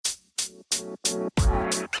Hey,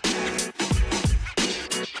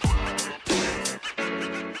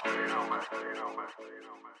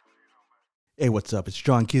 what's up? It's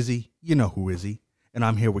John Kizzy. You know who is he? And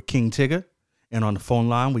I'm here with King Tigger. And on the phone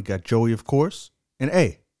line, we got Joey, of course. And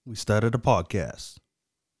hey, we started a podcast.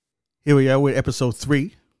 Here we are with episode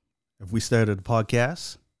 3 of We Started a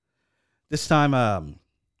Podcast. This time, got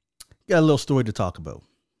a little story to talk about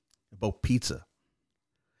pizza.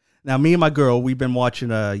 Now, me and my girl, we've been watching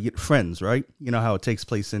Friends, right? You know how it takes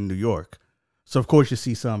place in New York. So, of course, you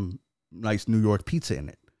see some nice New York pizza in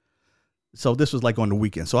it. So this was like on the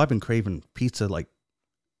weekend. So I've been craving pizza like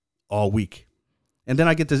all week. And then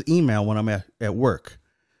I get this email when I'm at work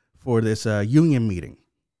for this union meeting.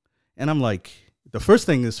 And I'm like, the first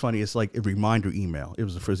thing that's funny is like a reminder email. It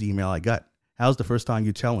was the first email I got. How's the first time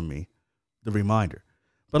you telling me the reminder?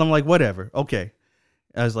 But I'm like, whatever. Okay.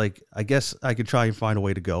 I was like, I guess I could try and find a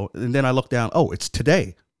way to go. And then I look down. Oh, it's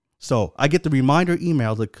today. So I get the reminder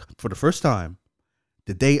email for the first time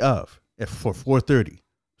the day of for 4:30.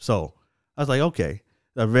 So I was like, okay.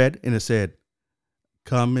 I read and it said,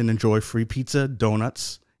 come and enjoy free pizza,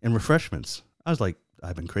 donuts, and refreshments. I was like,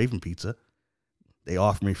 I've been craving pizza. They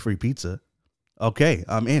offer me free pizza. Okay,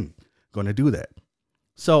 I'm in. Going to do that.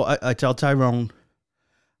 So I tell Tyrone,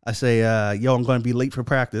 I say, yo, I'm going to be late for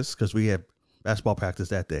practice because we had basketball practice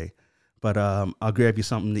that day. But I'll grab you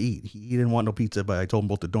something to eat. He didn't want no pizza, but I told him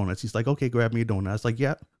about the donuts. He's like, okay, grab me a donut. I was like,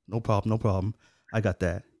 yeah, no problem. I got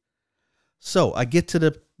that. So I get to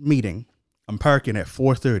the meeting. I'm parking at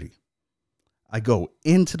 4:30. I go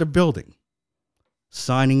into the building,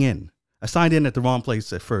 signing in. I signed in at the wrong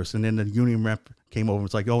place at first, and then the union rep came over and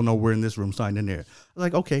was like, oh, no, we're in this room, signed in there. I was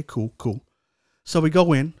like, okay, cool. So we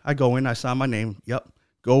go in. I go in. I sign my name. Yep.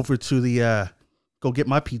 Go over to the, go get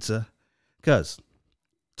my pizza, because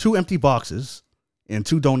 2 empty boxes and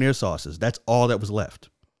 2 donair sauces. That's all that was left.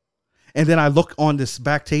 And then I look on this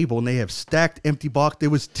back table, and they have stacked empty box. There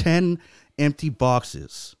was 10 empty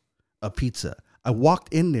boxes of pizza. I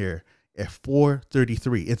walked in there at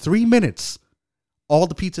 4:33. In 3 minutes, all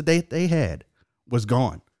the pizza they had was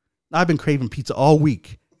gone. I've been craving pizza all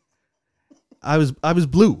week. I was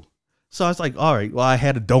blue. So I was like, all right, well, I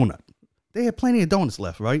had a donut. They had plenty of donuts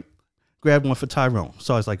left, right? Grabbed one for Tyrone.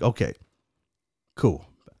 So I was like, okay, cool.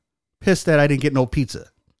 Pissed that I didn't get no pizza.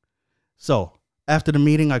 So after the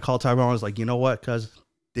meeting, I called Tyrone. I was like, you know what, cuz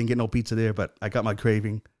didn't get no pizza there, but I got my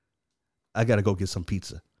craving. I got to go get some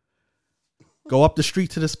pizza. Go up the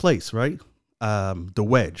street to this place, right? The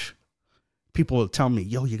Wedge. People tell me,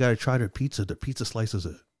 yo, you got to try their pizza. The pizza slices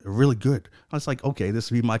are really good. I was like, okay, this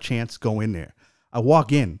will be my chance. Go in there. I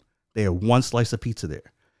walk in. They have 1 slice of pizza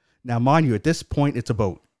there. Now, mind you, at this point, it's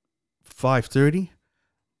about 5:30.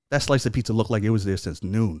 That slice of pizza looked like it was there since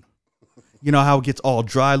noon. You know how it gets all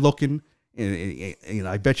dry looking? And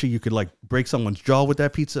I bet you could like break someone's jaw with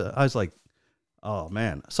that pizza. I was like, oh,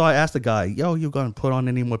 man. So I asked the guy, yo, you going to put on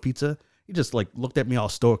any more pizza? He just like looked at me all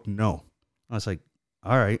stoic. No. I was like,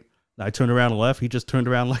 all right. I turned around and left. He just turned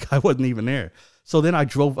around like I wasn't even there. So then I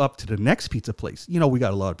drove up to the next pizza place. You know, we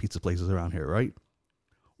got a lot of pizza places around here, right?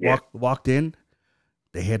 Yeah. Walked in.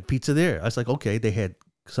 They had pizza there. I was like, okay. They had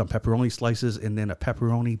some pepperoni slices and then a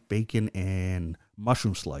pepperoni, bacon, and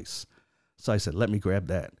mushroom slice. So I said, let me grab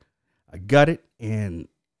that. I got it, and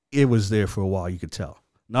it was there for a while, you could tell.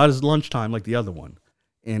 Not as lunchtime like the other one.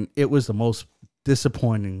 And it was the most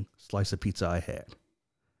disappointing slice of pizza I had.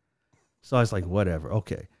 So I was like, whatever,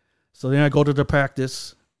 okay. So then I go to the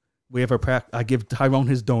practice. We have I give Tyrone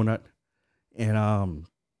his donut. And I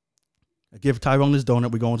give Tyrone his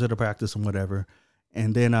donut. We go into the practice and whatever.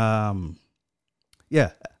 And then,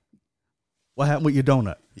 yeah. What happened with your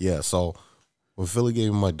donut? Yeah, so when Philly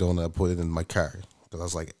gave me my donut, I put it in my car. Because I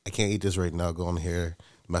was like, I can't eat this right now, go in here,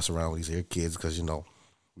 mess around with these here kids. Because, you know,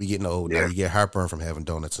 we getting old now. You get heartburn from having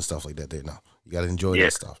donuts and stuff like that there now. You got to enjoy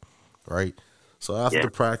that stuff, right? So after the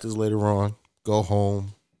practice later on, go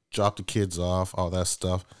home, drop the kids off, all that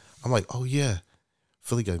stuff. I'm like, oh, yeah,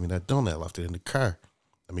 Philly gave me that donut. I left it in the car.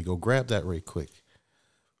 Let me go grab that right quick.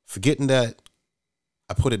 Forgetting that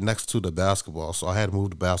I put it next to the basketball, so I had to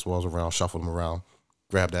move the basketballs around, shuffle them around,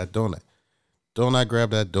 grab that donut. I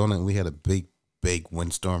grabbed that donut, and we had a big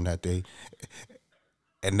windstorm that day.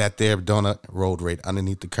 And that there donut rolled right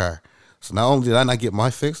underneath the car. So not only did I not get my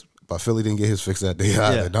fix, but Philly didn't get his fix that day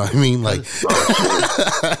either. You know what I mean? Like,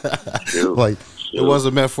 like it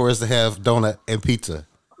wasn't meant for us to have donut and pizza.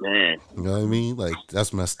 Man. You know what I mean? Like,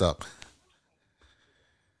 that's messed up.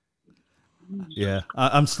 Yeah,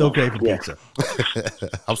 I'm still craving pizza.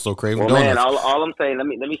 I'm still craving donuts. Man, all I'm saying, let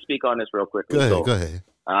me speak on this real quickly. Go ahead.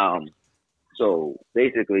 So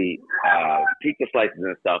basically, pizza slices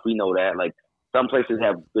and stuff, we know that. Like, some places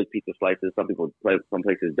have good pizza slices. Some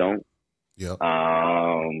places don't. Yeah.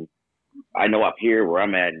 I know up here where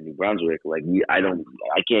I'm at in New Brunswick, like I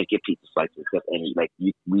can't get pizza slices.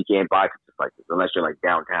 We can't buy pizza slices unless you're like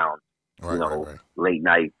downtown. Right, right. Late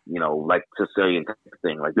night, like Sicilian type of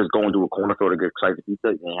thing. Like just going to a corner store to get a slice of pizza,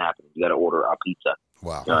 it ain't happening. You got to order a pizza.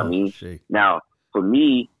 Wow. You know what I mean? Shit. Now, for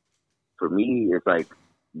me, it's like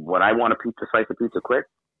when I want a slice of pizza quick,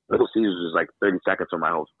 Little Caesars is like 30 seconds from my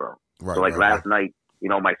house, bro. Right, so like last night,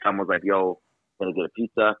 my son was like, "Yo, gonna get a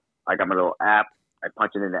pizza." I got my little app. I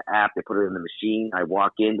punch it in the app. They put it in the machine. I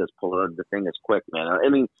walk in, just pull it out of the thing. It's quick, man. I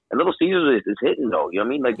mean, and Little Caesars is hitting though. You know what I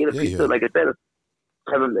mean? Like get a pizza, like I said,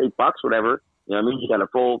 $7-8, whatever. You know what I mean? You got a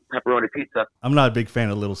full pepperoni pizza. I'm not a big fan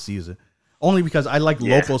of Little Caesar, only because I like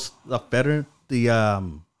local stuff better. The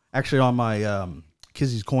actually on my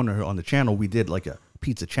Kizzy's Corner on the channel, we did like a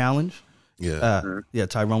pizza challenge. Yeah, yeah.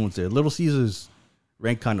 Tyrone was there. Little Caesars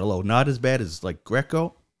ranked kind of low, not as bad as like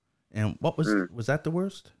Greco. And what was that the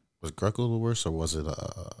worst? Was Greco the worst, or was it?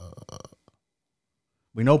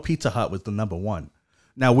 We know Pizza Hut was the number one.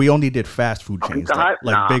 Now we only did fast food chains,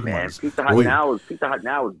 like big ones. Pizza Hut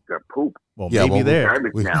now is their poop. Well, maybe there.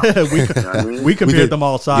 We we compared them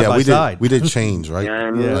all side by side. We did change, right? Yeah,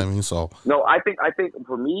 you know what I mean, so no, I think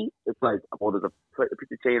for me, it's like, there's a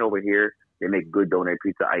pizza chain over here. They make good doner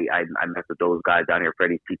pizza. I mess with those guys down here,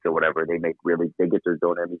 Freddy's Pizza, whatever. They get their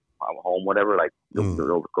doner home, whatever. Like the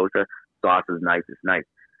Nova Scotia sauce is nice. It's nice.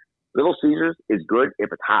 Little Caesars is good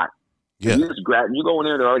if it's hot. Yeah. You go in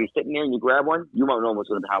there, they're already sitting there, and you grab one. You won't know what's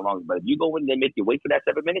going to be how long. But if you go in, they make you wait for that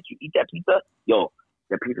 7 minutes. You eat that pizza,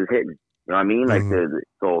 that pizza's hitting. You know what I mean? Like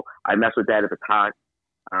so, I mess with that if it's hot.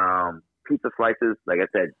 Pizza slices, like I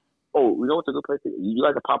said. Oh, you know what's a good place? You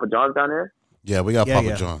like a Papa John's down there? Yeah, we got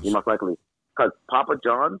Papa John's. You most likely, because Papa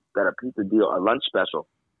John's got a pizza deal, a lunch special,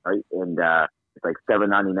 right? And it's like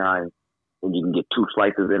 $7.99, and you can get 2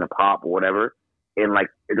 slices in a pop or whatever. And like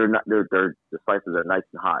the slices are nice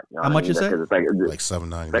and hot. You know How much is it? It's like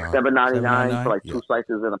 $7.99. Like $7.99 for like 2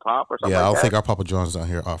 slices in a pop or something. Yeah, I don't like think our Papa John's down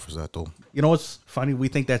here offers that though. You know what's funny? We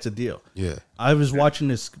think that's a deal. Yeah. I was watching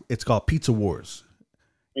this. It's called Pizza Wars,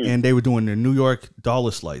 and they were doing their New York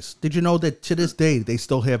dollar slice. Did you know that to this day they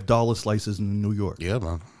still have dollar slices in New York? Yeah,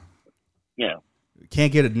 man. Yeah.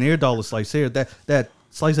 Can't get a near dollar slice here. That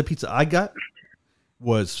slice of pizza I got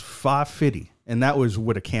was $5.50, and that was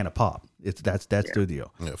with a can of pop. That's their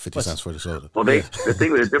deal. Yeah, 50 cents for the soda. Well, the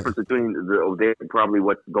thing with the difference between probably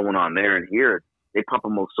what's going on there and here, they pump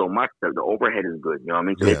them out so much that the overhead is good. You know what I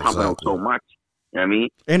mean? So they pump them out so much. You know what I mean?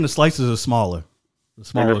 And the slices are smaller. The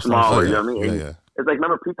smaller slices. You know what I mean? Yeah. It's like,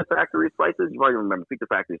 remember Pizza Factory slices? You probably remember Pizza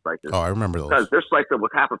Factory slices. Oh, I remember those. Because their slice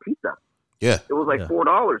was half a pizza. Yeah. It was like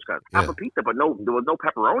 $4, half a pizza, but there was no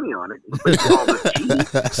pepperoni on it. It was all this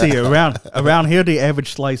cheese. See, around here, the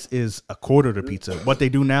average slice is a quarter of the pizza. What they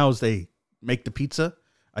do now is they make the pizza,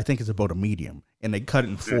 I think it's about a medium, and they cut it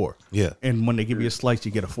in 4. Yeah. And when they give you a slice,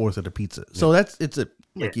 you get a fourth of the pizza. So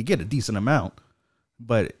you get a decent amount,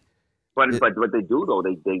 but what they do though,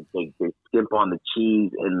 they skimp on the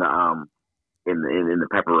cheese and the in the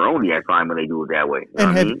pepperoni. I find when they do it that way.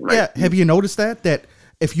 You know have you noticed that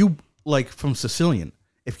if you like from Sicilian,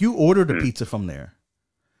 if you order the pizza from there,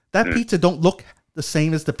 that pizza don't look the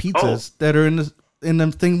same as the pizzas that are in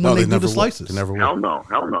the thing when they do the slices. They never will.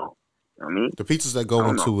 Hell no. I mean, the pizzas that go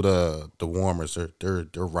into the warmers, they're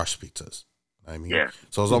rush pizzas. I mean,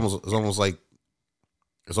 so it's almost like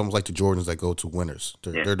the Jordans that go to winners.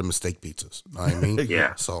 They're the mistake pizzas. You know what I mean?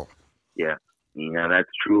 Yeah. So yeah, that's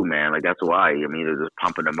true, man. Like that's why. I mean, they're just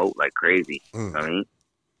pumping them out like crazy. You know what I mean,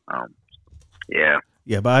 yeah.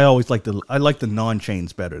 Yeah, but I always like the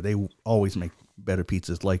non-chains better. They always make better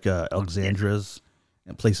pizzas, like Alexandra's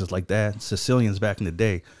and places like that. Sicilians back in the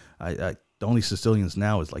day, the only Sicilians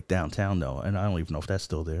now is like downtown though, and I don't even know if that's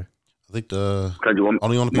still there. I think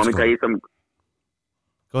only on the pizza. Want me to tell you something?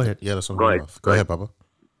 Go ahead. Yeah, that's go ahead. Go ahead, Papa.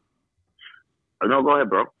 No, go ahead,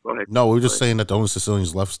 bro. Go ahead. No, we were just saying that the only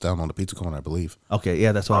Sicilians left is down on the pizza corner, I believe. Okay,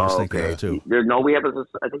 yeah, that's what I was thinking of too. We have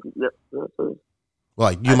I think.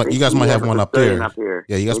 Like you guys might have one up there.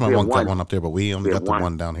 Yeah, you guys might want one up there, but we only got the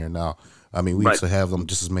one down here now. I mean, we used to have them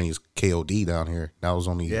just as many as KOD down here. Now it's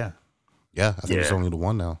only I think it's only the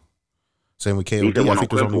one now. Same with KOD. I think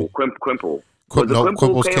there's only Quimple.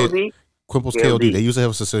 Quimple's KOD. Quimple's KOD. They used to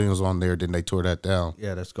have Sicilians on there, then they tore that down.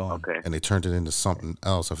 Yeah, that's gone. Okay. And they turned it into something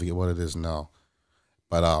else. I forget what it is now.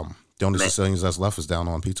 But the only Sicilians that's left is down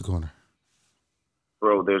on Pizza Corner.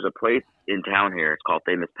 Bro, there's a place in town here. It's called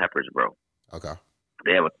Famous Peppers, bro. Okay.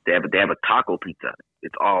 They have a taco pizza.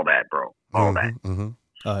 It's all that, bro. All that. Mm-hmm.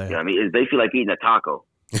 Oh, yeah. You know what I mean? It's basically like eating a taco.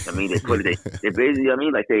 I mean, they put it. They basically. I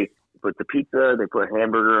mean, like they put the pizza, they put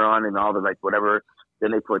hamburger on, and all the like whatever.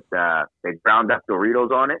 Then they put they ground up Doritos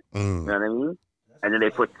on it. You know what I mean? And then they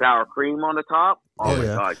put sour cream on the top. Oh my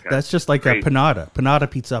God, that's just like a panada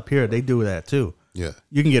pizza up here. They do that too. Yeah,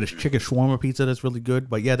 you can get a chicken shawarma pizza that's really good.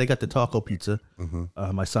 But yeah, they got the taco pizza.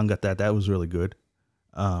 My son got that. That was really good.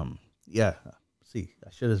 Yeah. See, I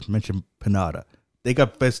should have mentioned panada. They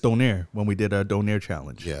got best donair when we did a donair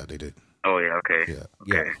challenge. Yeah, they did. Oh yeah, okay. Yeah,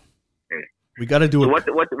 okay. We got to do so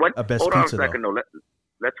what a best hold on pizza. A second though.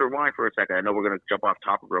 Let's rewind for a second. I know we're gonna jump off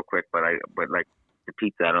topic real quick, but like the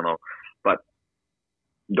pizza, I don't know. But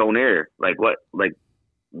donair, like what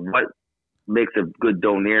makes a good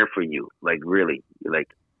donair for you? Like really,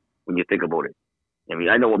 like when you think about it. I mean,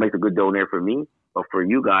 I know what makes a good donair for me, but for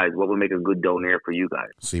you guys, what would make a good donair for you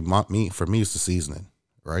guys? See, for me, it's the seasoning,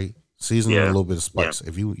 right? Seasoning and a little bit of spice.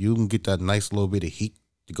 If you can get that nice little bit of heat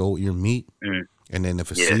to go with your meat, and then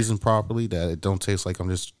if it's seasoned properly, that it don't taste like I'm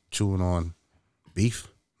just chewing on beef.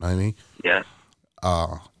 You know what I mean?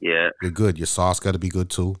 Yeah. You're good. Your sauce got to be good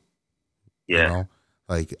too. Yeah. You know?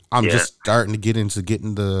 Like I'm just starting to get into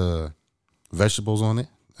getting the vegetables on it.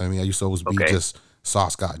 I mean, I used to always be just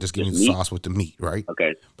sauce guy. Just give me the sauce with the meat, right?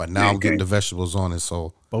 Okay. But now I'm getting the vegetables on it.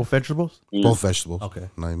 So both vegetables? Both vegetables. Okay. You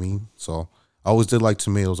know what I mean? So I always did like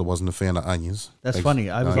tomatoes. I wasn't a fan of onions. That's funny.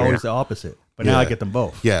 I was always the opposite. But now I get them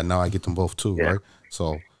both. Yeah, now I get them both too, right?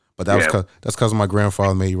 So, but that's because my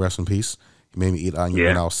grandfather, may he rest in peace. He made me eat onion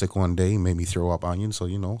when I was sick one day. He made me throw up onion. So,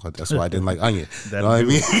 that's why I didn't like onion. You know what I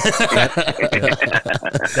mean?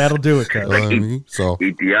 That'll do it, cuz. You know what I mean? So,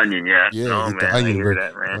 eat the onion, Yeah, oh, eat man, the onion. I hear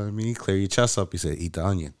that, man. You know what I mean? Clear your chest up. He said, eat the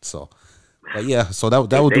onion. So, but yeah, so that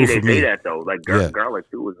would do for me. They say that though. Like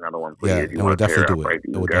garlic too is another one for you. If you it would definitely do it. Right,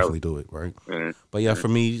 it would definitely do it, right? But yeah, for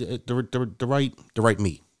me, the right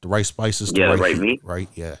meat, the right spices, the right heat, meat, right?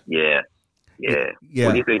 Yeah.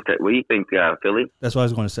 What do you think? What do you think, Philly? That's what I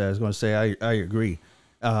was going to say. I was going to say I agree.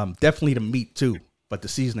 Definitely the meat too, but the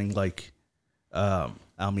seasoning, like I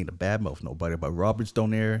don't mean to badmouth nobody, but Robert's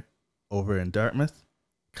Donair over in Dartmouth,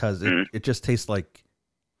 because it just tastes like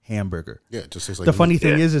hamburger. Yeah, it just tastes like the funny meat.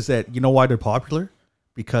 thing is that you know why they're popular?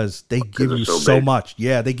 Because they give you so much.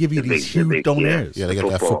 Yeah, they give you these huge donairs. Yeah, they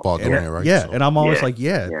got that football donair, right? Yeah, so, and I'm always like,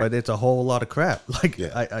 but it's a whole lot of crap. Like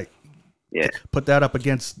I put that up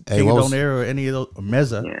against King Donair or any of those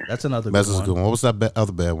Mezza. Yeah. That's another Mezza's good one. Good one. What was that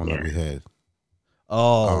other bad one that we had?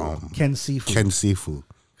 Oh, Ken Seafood. Ken Seafood.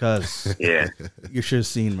 Because you should have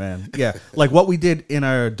seen, man. Yeah, like what we did in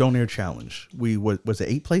our Donair challenge. We was it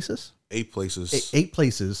 8 places? 8 places. 8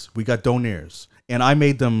 places. We got Donairs, and I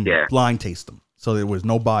made them blind taste them, so there was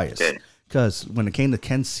no bias. Because when it came to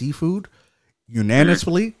Ken Seafood,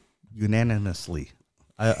 unanimously,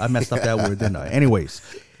 I messed up that word, didn't I? Anyways,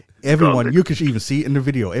 everyone, you could even see it in the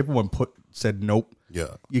video. Everyone said nope.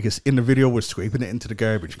 Yeah, you could in the video was scraping it into the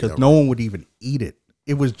garbage because no one would even eat it.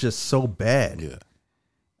 It was just so bad.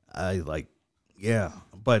 Yeah.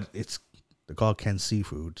 But they're called Ken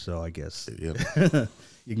Seafood, so I guess you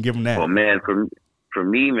can give them that. Well, man, for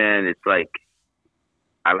me, man, it's like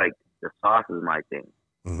I like the sauce is my thing.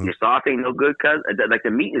 Your sauce ain't no good, cuz like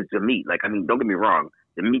the meat is the meat. Like, I mean, don't get me wrong,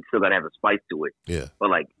 the meat still gotta have a spice to it. Yeah. But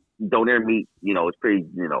like donair meat, it's pretty,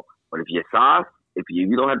 But if your sauce, if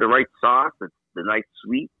you don't have the right sauce, it's the nice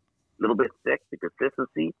sweet, a little bit thick, the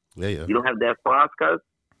consistency. Yeah. You don't have that sauce, cuz.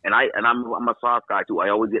 And I'm a sauce guy too. I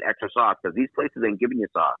always get extra sauce because these places ain't giving you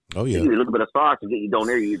sauce. Oh yeah, you need a little bit of sauce to get you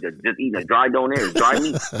donair. You just eating a dry donair, dry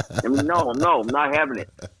meat. I mean, no, I'm not having it.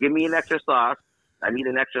 Give me an extra sauce. I need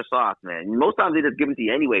an extra sauce, man. Most times they just give it to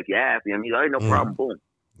you anyway if you ask me. I mean, no problem. Boom,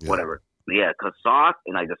 whatever. But yeah, cause sauce,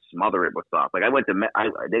 and I just smother it with sauce. Like I went to,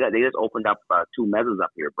 they just opened up 2 mezzas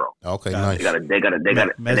up here, bro. Okay, nice. They got a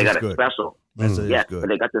special. Yeah, but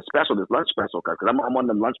they got this special, this lunch special, cause I'm one of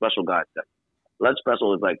them lunch special guys. Lunch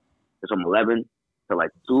special is like it's from 11 to like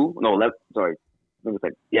 2. No, 11. Sorry, I think it's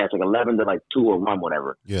like 11 to like 2 or 1,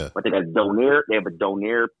 whatever. Yeah. But they got donair. They have a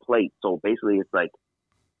donair plate. So basically, it's like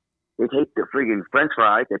they take the friggin' French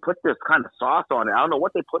fries. They put this kind of sauce on it. I don't know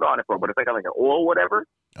what they put on it for, but it's like an oil, or whatever.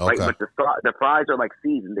 Okay. Right? But the fries are like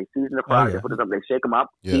seasoned. They season the fries. They put this up. They shake them up.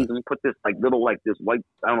 Season. Put this like little like this white,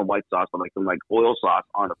 I don't know, white sauce, but like some like oil sauce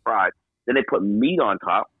on the fries. Then they put meat on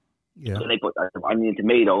top. Yeah. Then they put onion,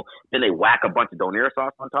 tomato. Then they whack a bunch of donair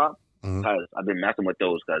sauce on top. Because I've been messing with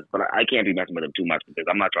those, but I can't be messing with them too much because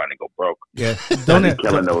I'm not trying to go broke. Yeah, don't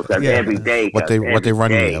killing those every day. What they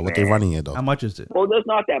running at? What they running at though? How much is it? Well, there's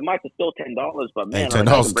not that much. It's still $10, but man,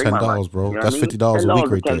 $10, bro. That's $50 a week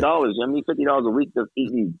right there. $10. I mean, $50 a week just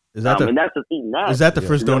eating. Is that and that's just eating that. Is that the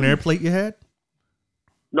first donair plate you had?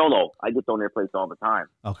 No. I get donair plates all the time.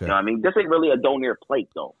 Okay. You know what I mean, this ain't really a donair plate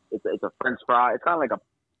though. It's a French fry. It's kind of like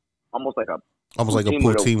almost like a Almost like a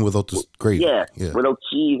poutine without the gravy. Yeah, without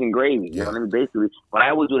cheese and gravy. You know what I mean? Basically, but I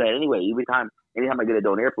always do that anyway. Anytime I get a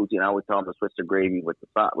donair poutine, I always tell them to switch the gravy with the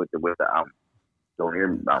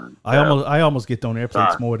donair. I almost get donair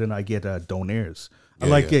plates more than I get donairs. I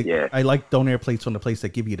like donair plates from the place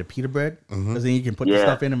that give you the pita bread, because then you can put the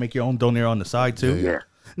stuff in and make your own donair on the side too. Yeah.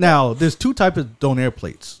 Now, there's two types of donair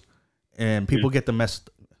plates, and people get them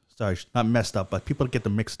not messed up, but people get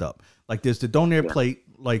them mixed up. Like there's the donair plate,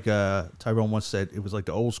 like Tyrone once said, it was like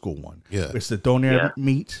the old school one. Yeah. It's the donair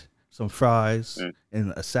meat, some fries,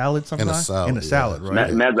 and a salad sometimes. And a salad,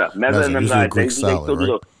 right? Mezza and them guys, they still do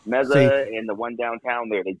the Mezza and the one downtown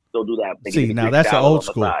there. They still do that. See, now that's the old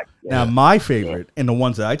school. Now my favorite, and the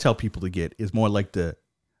ones that I tell people to get, is more like they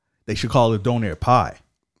should call it donair pie.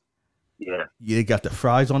 Yeah. You got the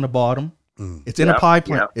fries on the bottom. It's in a pie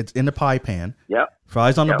pan. It's in the pie pan. Yep.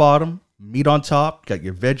 Fries on the bottom, meat on top, got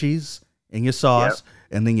your veggies and your sauce,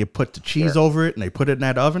 and then you put the cheese over it, and they put it in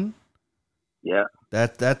that oven. Yeah.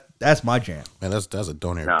 That's my jam. Man, that's a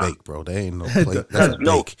donair bake, bro. They ain't no plate. That's a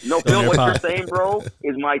bake. No, Phil, what you're saying, bro,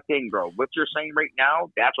 is my thing, bro. What you're saying right now,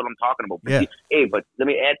 that's what I'm talking about. But but let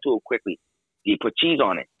me add to it quickly. Do you put cheese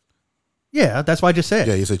on it? Yeah, that's what I just said.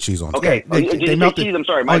 Yeah, you said cheese on top. Okay, they melted cheese. I'm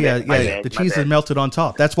sorry, my bad. The cheese is melted on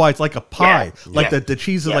top. That's why it's like a pie. Like the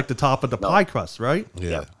cheese is like the top of the pie crust, right?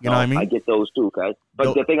 Yeah. You know what I mean? I get those too, guys.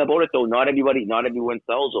 But the thing about it though, not everyone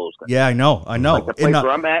sells those. Guys. Yeah, I know. Like the place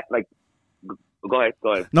where I'm at, like, go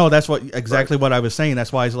ahead. No, that's exactly what I was saying.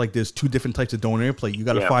 That's why it's like there's two different types of donair plate. You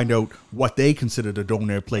got to find out what they consider the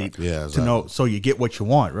donair plate to know, so you get what you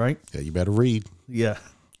want, right? Yeah, you better read. Yeah.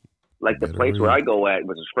 Like the place where I go at,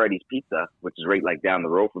 which is Freddy's Pizza, which is right like down the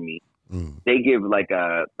road from me. They give like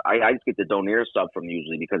I just get the donair sub from them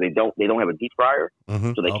usually because they don't have a deep fryer,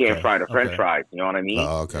 so they can't fry the French fries. You know what I mean?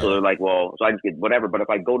 So they're like, well, so I just get whatever. But if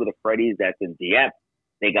I go to the Freddy's that's in Dieppe,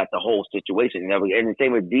 they got the whole situation. And the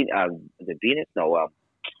same with Venus? No,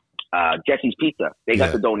 Jesse's Pizza. They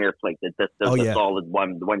got the donair plate, the solid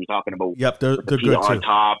one, the one you're talking about. Yep, they're the good on too.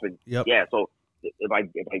 top, and so. If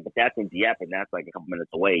that's in Dieppe and that's like a couple minutes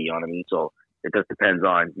away, you know what I mean? So it just depends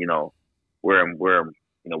on, where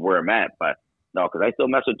I'm at. But no, because I still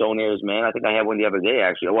mess with donairs, man. I think I had one the other day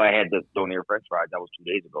actually. Oh, I had the donair French fries. That was 2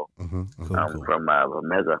 days ago from Mezza.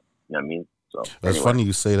 You know what I mean? So that's funny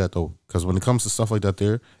you say that though, because when it comes to stuff like that,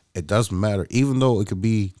 it does matter. Even though it could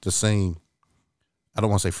be the same, I don't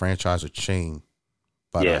want to say franchise or chain,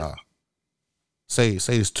 but say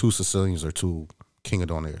it's two Sicilians or two King of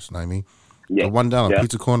Donairs. You know what I mean? Yeah. The one down on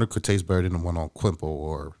Pizza Corner could taste better than the one on Quimpo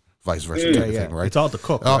or vice versa. Thing, right? It's all the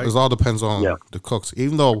cook. Right? It all depends on the cooks.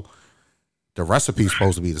 Even though the recipe's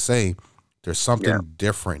supposed to be the same, there's something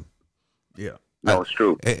different. Yeah. No, it's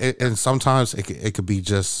true. And sometimes it could be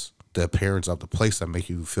just the appearance of the place that make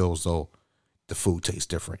you feel as though the food tastes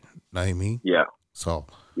different. Know what I mean? Yeah. So.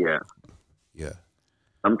 Yeah. Yeah.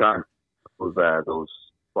 Sometimes those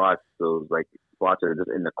spots, spots that are just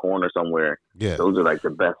in the corner somewhere. Yeah. Those are like the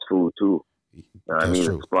best food too. I mean,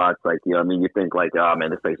 true. The spots like, you think like, oh man,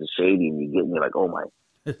 this place is shady, and you get me like, oh my,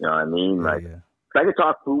 you know what I mean? Like, I could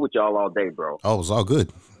talk food with y'all all day, bro. Oh, it's all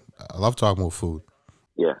good. I love talking about food.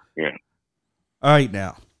 Yeah. All right,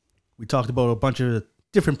 now we talked about a bunch of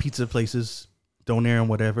different pizza places, donair and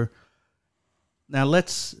whatever. Now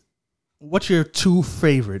what's your two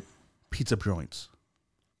favorite pizza joints?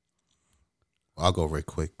 I'll go right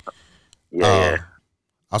quick. Yeah.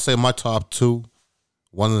 I'll say my top two.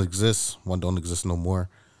 One exists, one don't exist no more.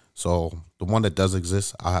 So the one that does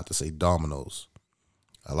exist, I have to say Domino's.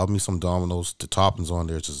 I love me some Domino's. The toppings on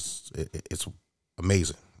there, it's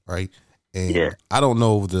amazing, right? And I don't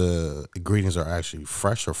know if the ingredients are actually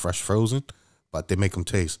fresh or fresh frozen, but they make them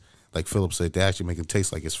taste, like Philip said, they actually make them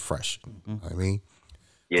taste like it's fresh. I mean,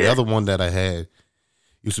 the other one that I had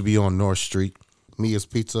used to be on North Street, Mia's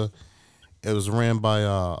Pizza. It was ran by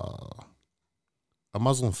a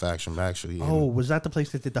Muslim faction, actually. Oh, was that the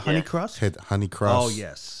place that did the honey crust? Had honey crust. Oh,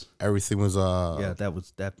 yes. Everything was that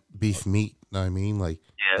was that beef meat. You know what I mean? Like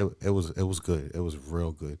it was good. It was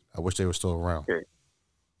real good. I wish they were still around. Okay.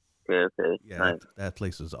 Yeah, nice. that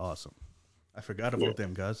place was awesome. I forgot about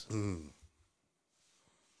them guys. All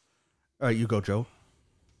right, you go, Joe.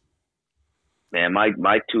 Man, my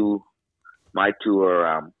two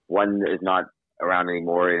are one is not around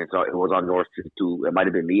anymore, and it was on North Street too. It might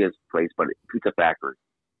have been Mia's place, but Pizza Factory.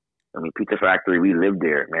 I mean, Pizza Factory, we lived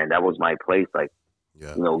there, man. That was my place. Like,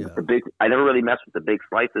 the big. I never really messed with the big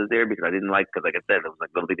slices there because I didn't like, because like I said, it was like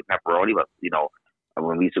a little bit of pepperoni. But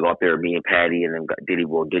when we used to go up there, me and Patty, and then Diddy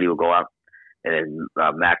will go up, and then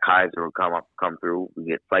Matt Kaiser would come through. We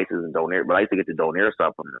get slices and donair, but I used to get the donair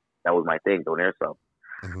stuff from them. That was my thing, donair stuff.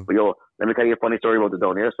 But let me tell you a funny story about the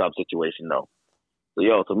donair sub situation though.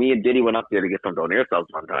 So me and Diddy went up there to get some donair subs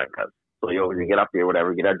one time, cause we get up there,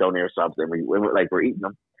 whatever, get our donair subs, and we're eating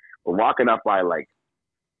them. We're walking up by we're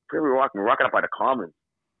walking up by the Commons.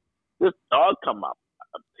 This dog come up,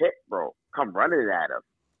 a pit, bro, come running at us,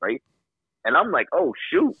 right? And I'm like, oh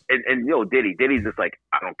shoot, and Diddy's just like,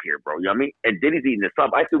 I don't care, bro. You know what I mean? And Diddy's eating the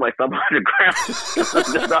sub. I threw my sub on the ground,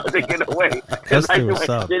 just not to get away. Cuz threw a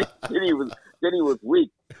sub. Diddy was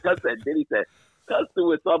weak. Diddy said, Cuz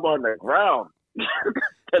threw a sub on the ground.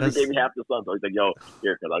 Cuz he gave me half the sub. So he's like, yo,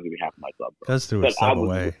 here, cuz I'll give you half my sub, bro. Cuz threw a sub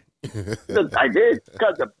away. I did,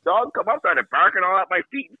 cuz the dog come up, started barking all at my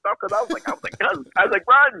feet and stuff. Cuz I was like,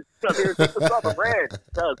 run, cuz here, take the sub and ran,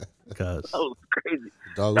 cuz that was crazy.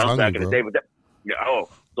 Dog that was hungry, back in the day, but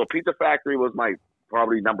so Pizza Factory was my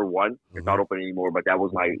probably number one. It's not open anymore, but that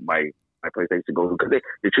was my place I used to go to, because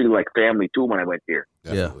they treated me like family too when I went there.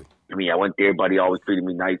 Definitely. I mean, I went there, buddy always treated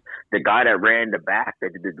me nice. The guy that ran the back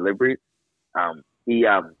that did the delivery, he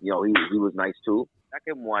was nice too.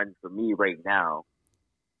 Second one for me right now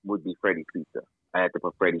would be Freddy's Pizza. I had to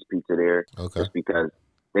put Freddy's Pizza there, just because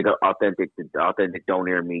they got authentic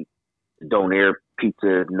donair meat. The donair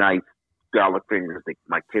pizza is nice. Garlic fingers.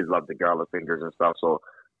 My kids love the garlic fingers and stuff. So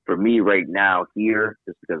for me right now here,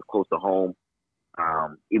 just because it's close to home,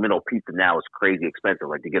 even though pizza now is crazy expensive,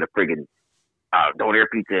 like to get a friggin' donair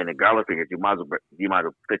pizza and a garlic fingers, you might as well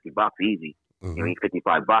 $50 easy. Mm-hmm. You know,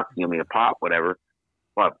 $55. You know, I mean, a pop, whatever.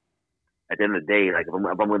 But at the end of the day, like if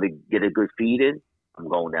I'm going to get a good feed in, I'm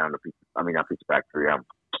going down to not Pizza Factory.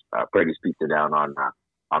 Freddy's Pizza down on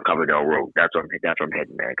Coverdale Road. That's where I'm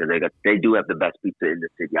heading, man, because they do have the best pizza in the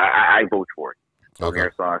city. I vote for it.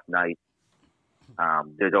 Donair sauce, nice.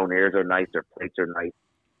 Their donairs are nice. Their plates are nice.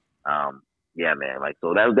 Yeah, man. Like,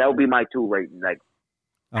 so that would be my two, right? Like,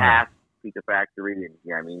 half Pizza Factory, and you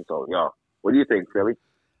know what I mean. So, what do you think, Philly?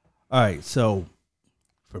 All right, so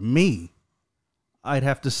for me, I'd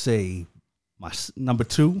have to say my number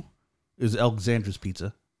two is Alexandra's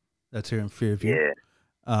Pizza. That's here in Fairview. Yeah.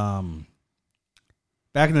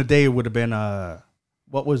 Back in the day, it would have been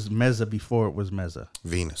what was Mezza before it was Mezza?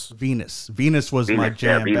 Venus was my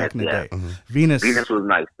jam back in the day. Mm-hmm. Venus was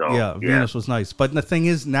nice, though. Yeah, Venus was nice. But the thing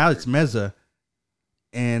is, now it's Mezza,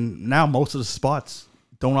 and now most of the spots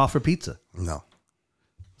don't offer pizza. No.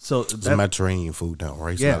 So it's Mediterranean food now,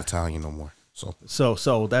 right? It's not Italian no more. So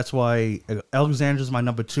that's why Alexandra's my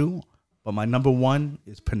number two, but my number one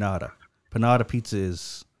is Panada. Panada Pizza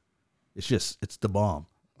it's the bomb.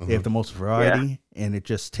 Mm-hmm. They have the most variety, and it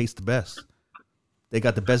just tastes the best. They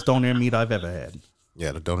got the best donair meat I've ever had.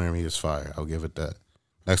 Yeah, the donair meat is fire. I'll give it that.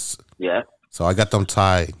 Next, so I got them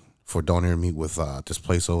tied for donair meat with this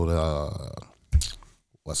place what's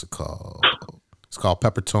it called? It's called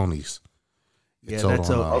Pepper Tony's. It's that's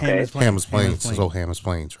on Hammers Plains. It's old Hammers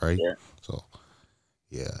Plains, right? Yeah. So,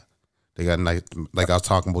 they got nice. Like I was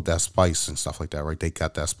talking about that spice and stuff like that, right? They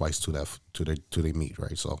got that spice to their meat,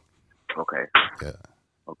 right? So, okay. Yeah.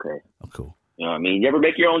 Okay. Oh, cool. You know what I mean? You ever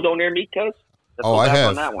make your own donair meat, cuz? I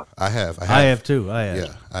have. I have too.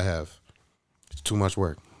 Yeah, I have. It's too much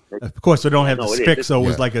work. Of course, we don't have the stick, so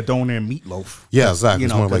it's like a donair meatloaf. Yeah, exactly.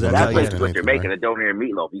 It's more like that's what you're making, a donair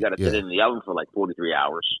meatloaf. You got to sit it in the oven for like 43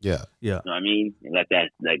 hours. Yeah. You know what I mean? And let that,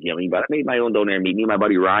 like, you know what I mean? But I made my own donair meat. Me and my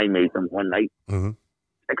buddy Ryan made some one night. Mm-hmm.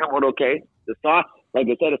 They come out okay. The sauce, like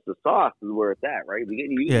I said, it's the sauce is where it's at, right?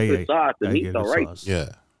 You get the sauce. The meat's all right. Sauce. Yeah.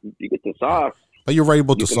 You get the sauce. But you're right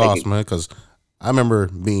about the sauce, man, because I remember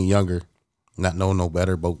being younger, not knowing no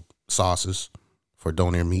better about sauces for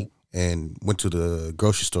donair meat, and went to the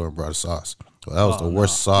grocery store and brought a sauce. So that was the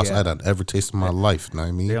worst sauce I'd ever tasted in my life. You know what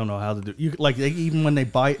I mean? They don't know how to do. Even when they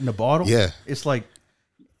buy it in the bottle, it's like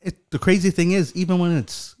the crazy thing is, even when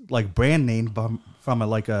it's like brand name from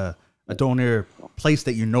a donair place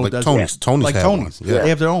that like does Tony's like Tony's. They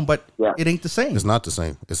have their own, but it ain't the same. It's not the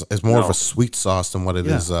same. It's more of a sweet sauce than what it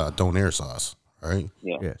is donair sauce. Right?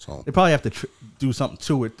 Yeah. So they probably have to do something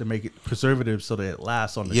to it to make it preservative so that it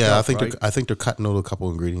lasts on the shelf, I think they're cutting out a couple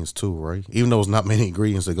ingredients too, right? Even though it's not many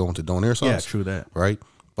ingredients that go into donair sauce. Yeah, true that. Right?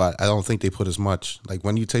 But I don't think they put as much. Like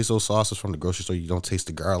when you taste those sauces from the grocery store, you don't taste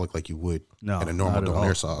the garlic like you would in a normal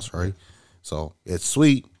donair sauce, right? So it's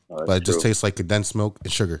sweet, but it just tastes like condensed milk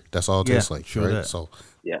and sugar. That's all it tastes like, right? That. So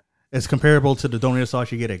it's comparable to the donair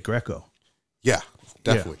sauce you get at Greco. Yeah,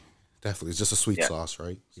 definitely. Definitely. It's just a sweet sauce,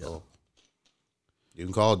 right? So you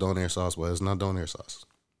can call it donair sauce, but it's not donair sauce.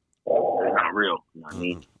 It's not real. You know what I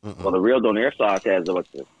mean? Well, the real donair sauce has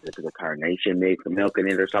the carnation milk in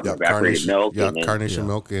it or something, evaporated milk. Yeah, carnation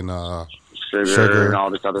milk and sugar and all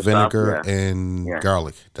this other vinegar stuff. and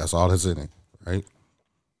garlic. That's all that's in it, right?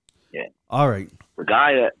 Yeah. All right. The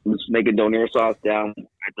guy that was making donair sauce down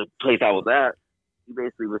at the place I was at, he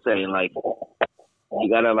basically was saying, like, You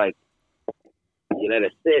gotta like you let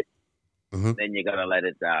it sit, Mm-hmm. then you gotta let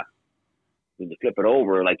it. When you flip it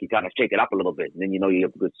over, like you gotta shake it up a little bit, and then you know you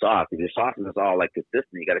have good sauce. If your sauce is all like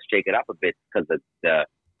consistent, you gotta shake it up a bit because the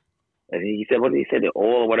and he said, what did he say? The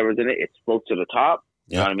oil or whatever's in it, it floats to the top.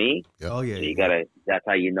 You know what I mean? Yep. Oh yeah. So you gotta. That's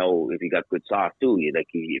how you know if you got good sauce too. You like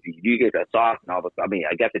if you get that sauce and all the. I mean,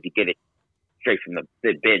 I guess if you get it straight from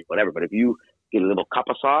the bin, whatever. But if you get a little cup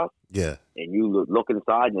of sauce, Yeah. and you look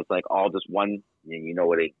inside and it's like all just one, then you know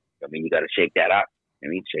what it. I mean, you gotta shake that up. I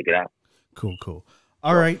mean, shake it up. Cool.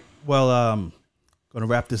 All right. Well, gonna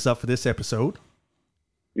wrap this up for this episode.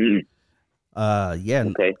 Mm. Yeah.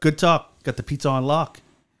 Okay. Good talk. Got the pizza on lock.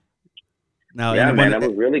 Now, Yeah, anyone, man, that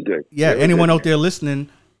was really good. yeah, really anyone good, out there listening,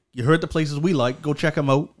 you heard the places we like. Go check them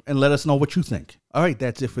out and let us know what you think. All right,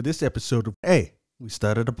 that's it for this episode of Hey, We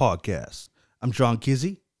Started a Podcast. I'm John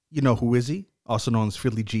Kizzy. You know who is he? Also known as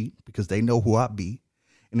Philly G, because they know who I be.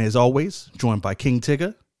 And as always, joined by King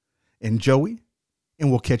Tigger and Joey. And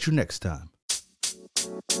we'll catch you next time.